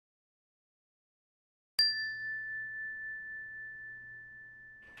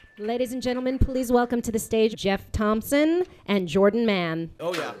Ladies and gentlemen, please welcome to the stage Jeff Thomson and Thomson Mann.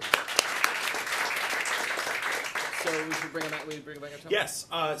 Oh, yeah. So we should bring them back up. Yes,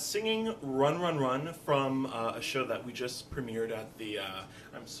 singing Run, Run, Run from a show that we just premiered at the,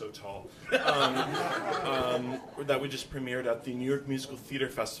 I'm so tall, that we just premiered at the New York Musical Theater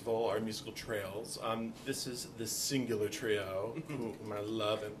Festival, our musical Trails. This is the singular trio, whom I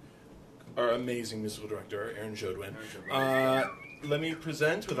love, and our amazing musical director, Aaron Jodwin. Let me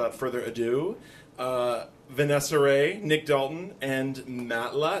present, without further ado, Vanessa Ray, Nick Dalton, and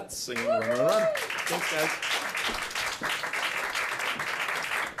Matt Lutz singing Run, Run, Run. Thanks, guys.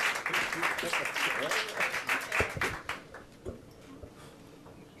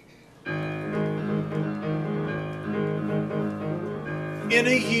 In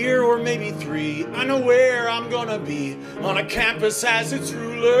a year or maybe 3, I know where I'm gonna be, on a campus as its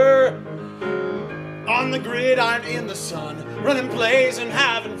ruler. On the gridiron in the sun, running plays and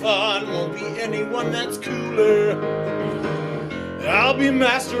having fun. Won't be anyone that's cooler. I'll be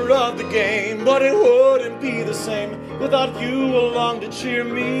master of the game, but it wouldn't be the same without you along to cheer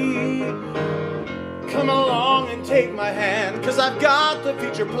me. Come along and take my hand, 'cause I've got the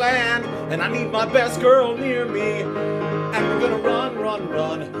future planned, and I need my best girl near me. And we're gonna run, run,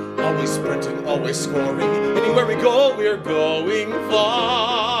 run, always sprinting, always scoring. Anywhere we go, we're going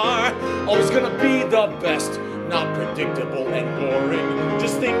far. Always gonna be the best, not predictable and boring.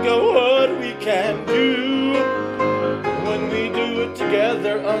 Just think of what we can do when we do it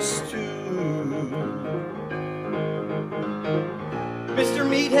together, us two. Mr.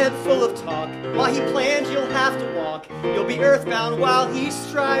 Meathead full of talk, while he plans you'll have to walk. You'll be earthbound while he's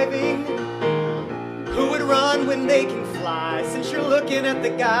striving. Who would run when they can fly, since you're looking at the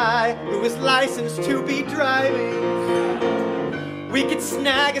guy who is licensed to be driving? We could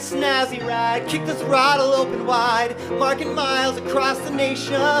snag a snazzy ride, kick the throttle open wide, marking miles across the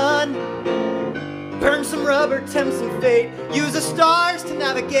nation. Burn some rubber, tempt some fate, use the stars to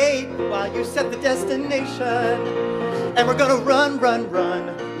navigate while you set the destination. And we're gonna run, run,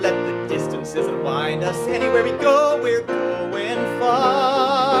 run, let the distances unwind us. Anywhere we go, we're going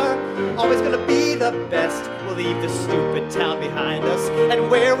far. Always gonna be the best, we'll leave the stupid town behind us. And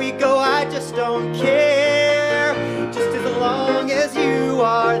where we go, I just don't care, just as long as you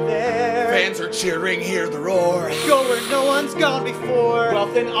are there. Fans are cheering, hear the roar. Go where no one's gone before.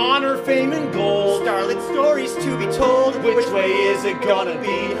 Wealth and honor, fame and gold. Starlit stories to be told. Which way is it gonna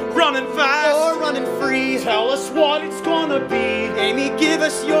be? Running fast or running free? Tell us what it's gonna be. Amy, give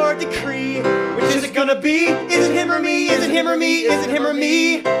us your decree. Which is it gonna be? Is it him or me? Is it him or me? Is it him or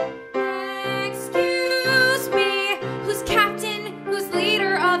me? Excuse me, who's captain? Who's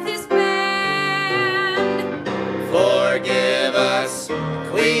leader of this band? Forgive us,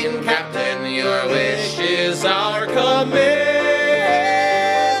 Queen Captain, your wish is our command.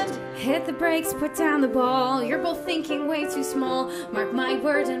 Hit the brakes, put down the ball. You're both thinking way too small. Mark my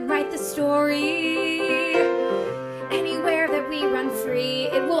words and write the story. Anywhere that we run free,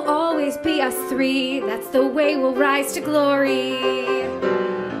 it will always be us three. That's the way we'll rise to glory.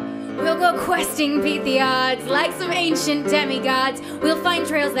 We'll go questing, beat the odds, like some ancient demigods. We'll find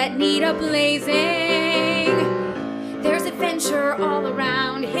trails that need a blazing. There's adventure all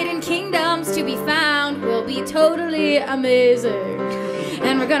around, hidden kingdoms to be found. We'll be totally amazing.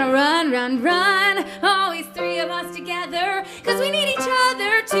 And we're gonna run, run, run, always three of us together, 'cause we need each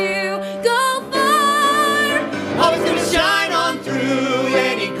other to go